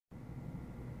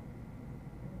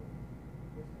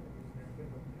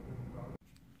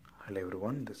Hello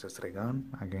everyone, this is Regan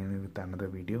again with another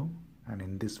video, and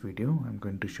in this video I'm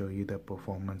going to show you the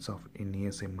performance of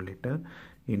NES Emulator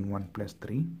in OnePlus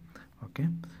 3. Okay,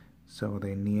 so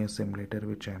the NES Emulator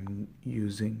which I'm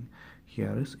using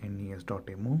here is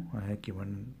nes.emo. I have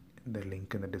given the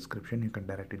link in the description. You can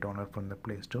directly download from the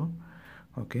Play Store.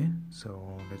 Okay,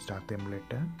 so let's start the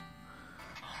emulator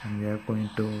and we are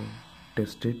going to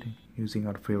test it using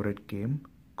our favorite game,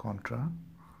 Contra.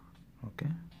 Okay,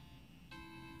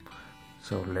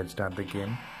 so let's start the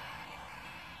game.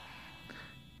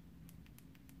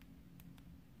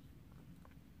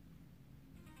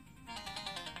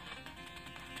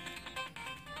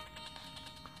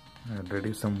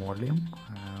 Reduce some volume,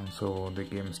 so the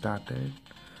game started.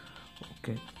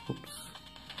 Okay, oops,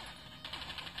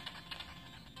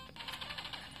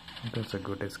 that's a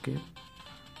good escape.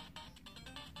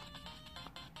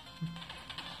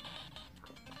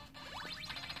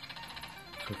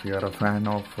 So if you are a fan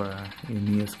of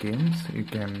NES games, you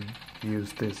can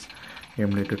use this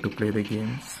emulator to play the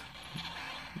games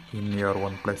in your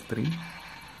OnePlus 3.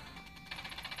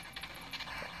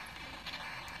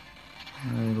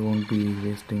 I won't be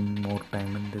wasting more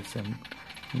time in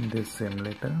this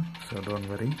emulator, so don't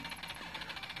worry.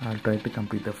 I'll try to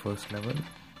complete the first level.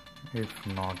 If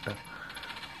not,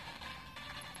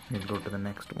 we'll go to the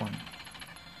next one.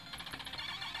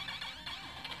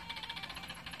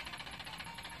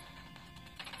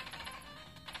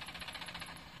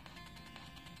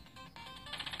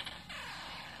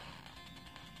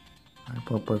 I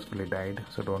purposefully died,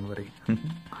 so don't worry.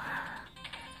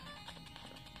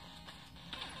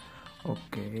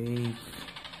 Okay.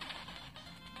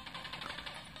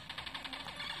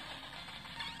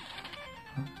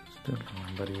 Still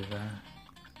remember you there.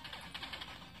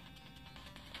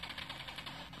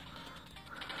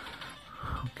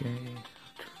 Okay.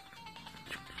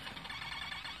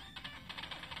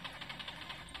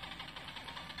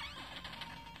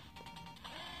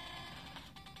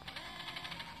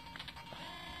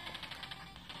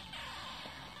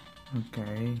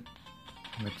 Okay.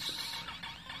 Let's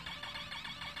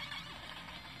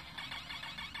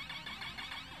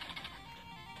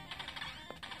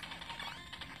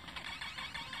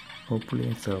hopefully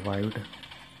I survived.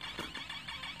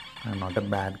 I'm not a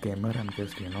bad gamer, I'm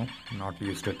just not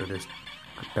used to this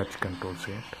touch controls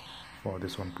yet for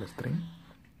this OnePlus 3.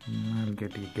 I'll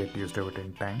get used to it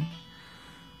in time.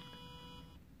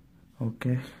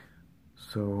 Okay,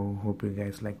 so hope you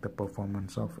guys like the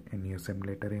performance of NES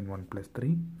Emulator in OnePlus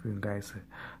 3. If you guys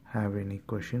have any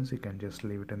questions, you can just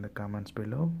leave it in the comments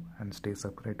below, and stay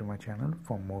subscribed to my channel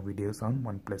for more videos on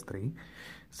OnePlus 3.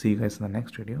 See you guys in the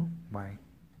next video. Bye.